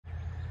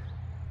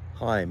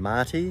Hi,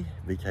 Marty,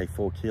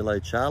 VK4 Kilo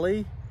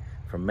Charlie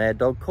from Mad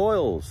Dog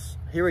Coils.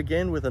 Here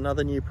again with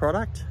another new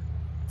product.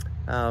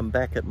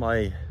 Back at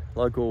my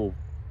local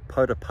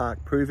Potter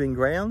Park Proving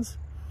Grounds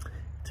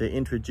to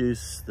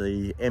introduce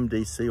the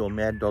MDC or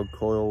Mad Dog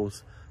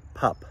Coils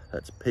PUP.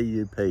 That's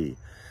P-U-P,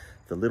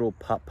 the little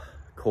PUP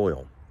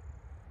coil.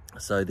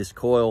 So this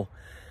coil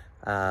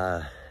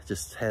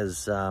just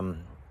has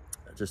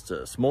just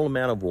a small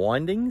amount of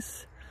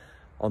windings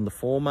on the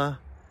former,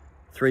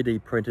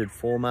 3D printed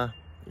former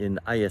in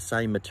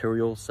ASA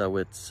material, so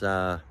it's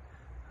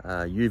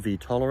UV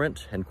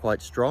tolerant and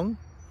quite strong.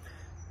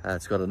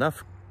 It's got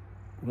enough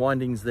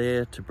windings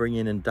there to bring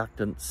in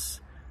inductance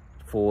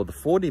for the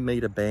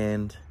 40-meter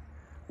band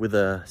with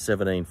a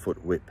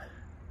 17-foot whip.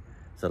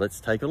 So let's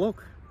take a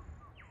look.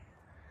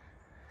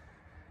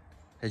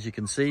 As you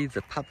can see,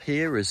 the PUP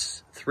here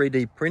is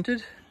 3D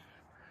printed.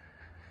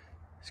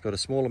 It's got a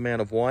small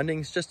amount of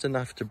windings, just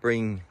enough to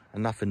bring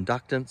enough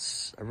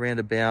inductance, around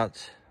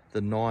about the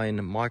 9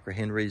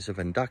 microhenries of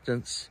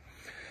inductance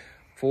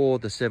for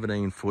the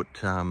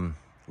 17-foot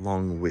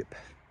long whip.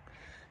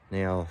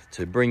 Now,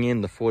 to bring in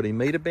the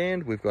 40-meter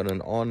band, we've got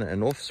an on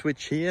and off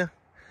switch here.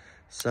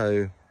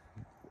 So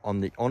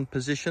on the on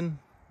position,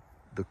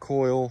 the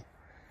coil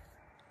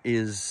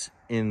is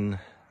in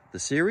the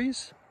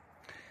series,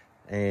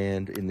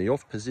 and in the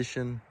off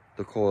position,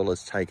 the coil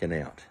is taken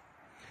out.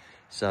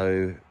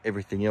 So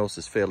everything else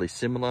is fairly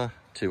similar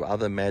to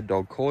other Mad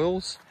Dog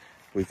coils.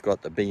 We've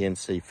got the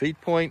BNC feed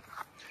point.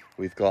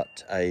 We've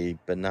got a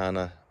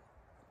banana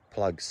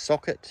plug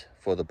socket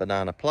for the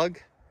banana plug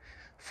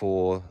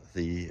for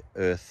the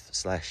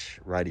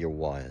earth/radial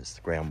wires,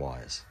 the ground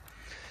wires.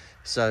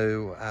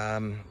 So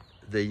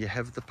there you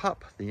have the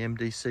PUP, the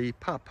MDC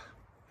PUP.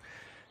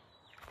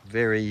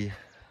 Very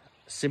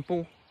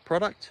simple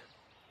product,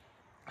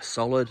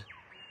 solid,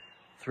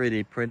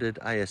 3D printed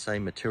ASA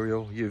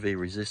material, UV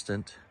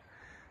resistant,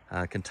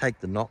 can take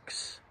the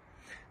knocks.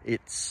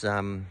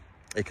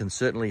 It can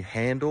certainly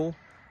handle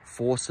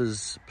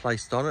forces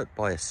placed on it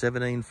by a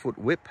 17-foot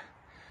whip.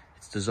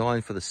 It's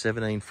designed for the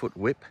 17-foot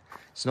whip.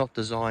 It's not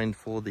designed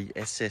for the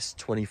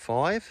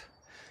SS25.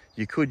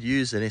 You could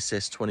use an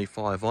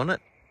SS25 on it,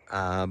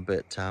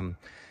 but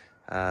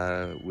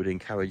would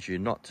encourage you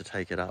not to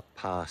take it up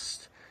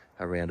past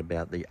around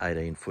about the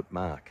 18-foot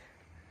mark.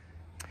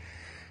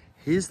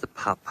 Here's the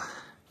PUP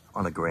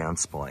on a ground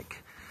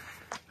spike,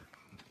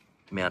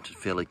 mounted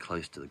fairly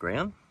close to the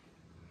ground.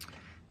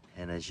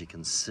 And as you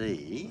can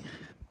see,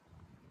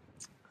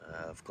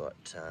 I've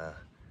got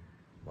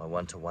my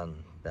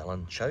 1-to-1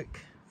 Ballon choke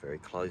very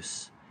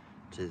close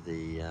to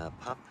the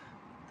PUP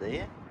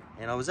there.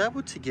 And I was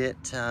able to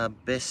get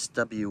best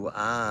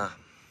WR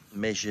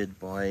measured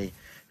by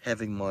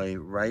having my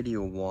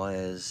radial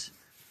wires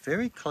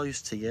very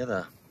close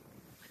together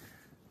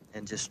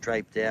and just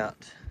draped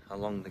out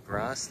along the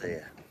grass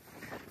there.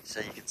 So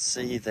you can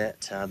see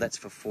that that's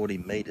for 40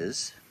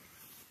 meters.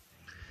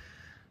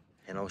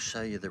 And I'll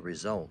show you the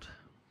result.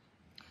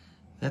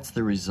 That's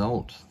the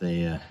result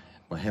there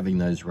by having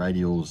those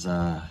radials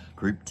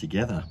grouped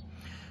together.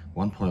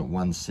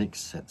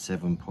 1.16 at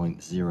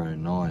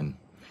 7.09.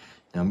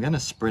 Now I'm going to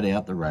spread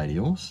out the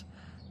radials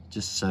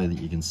just so that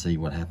you can see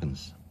what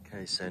happens.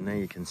 Okay, so now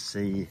you can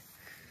see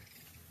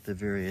the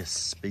various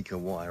speaker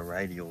wire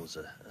radials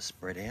are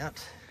spread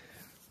out.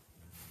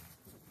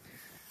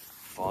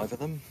 5 of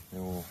them,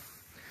 they're all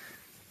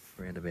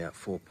around about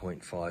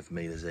 4.5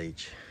 meters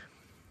each.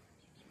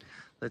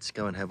 Let's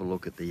go and have a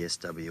look at the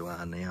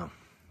SWR now.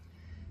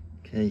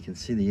 Okay, you can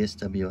see the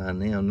SWR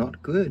now,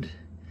 not good.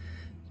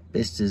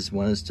 Best is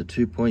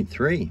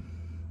 1:2.3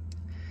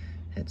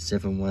 at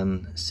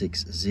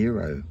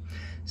 7160.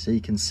 So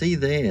you can see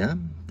there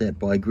that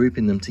by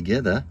grouping them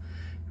together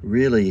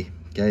really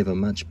gave a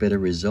much better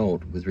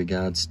result with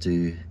regards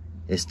to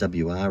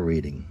SWR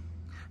reading.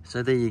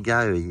 So there you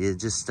go, you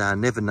just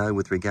never know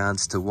with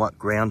regards to what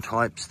ground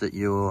types that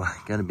you're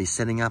going to be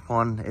setting up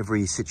on.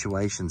 Every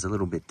situation's a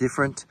little bit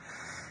different.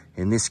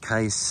 In this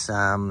case,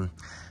 I'm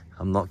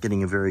not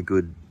getting a very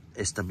good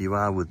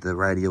SWR with the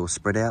radial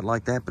spread out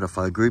like that, but if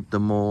I group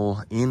them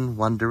all in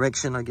one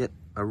direction, I get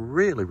a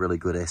really, really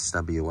good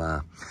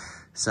SWR.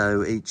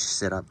 So each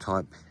setup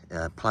type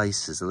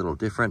place is a little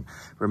different.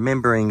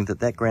 Remembering that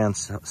that ground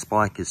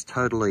spike is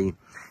totally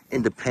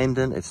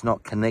independent. It's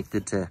not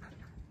connected to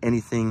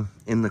anything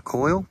in the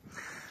coil.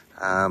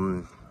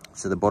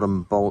 So the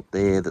bottom bolt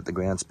there that the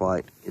ground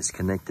spike is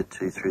connected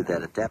to through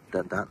that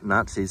adapter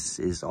nut is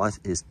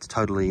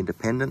totally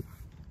independent.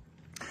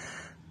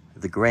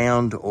 The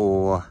ground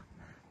or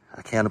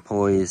a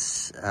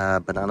counterpoise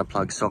banana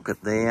plug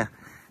socket there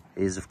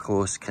is of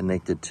course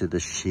connected to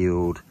the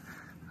shield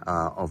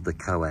of the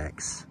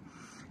coax,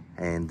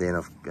 and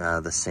then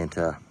the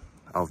center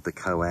of the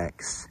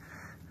coax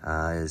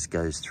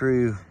goes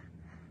through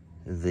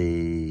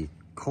the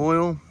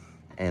coil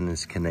and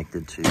is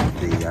connected to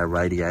the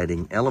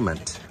radiating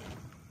element.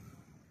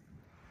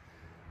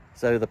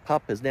 So the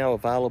PUP is now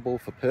available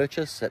for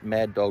purchase at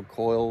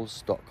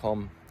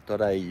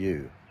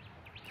maddogcoils.com.au.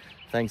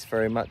 Thanks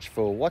very much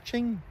for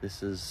watching.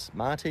 This is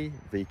Marty,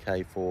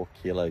 VK4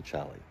 Kilo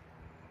Charlie.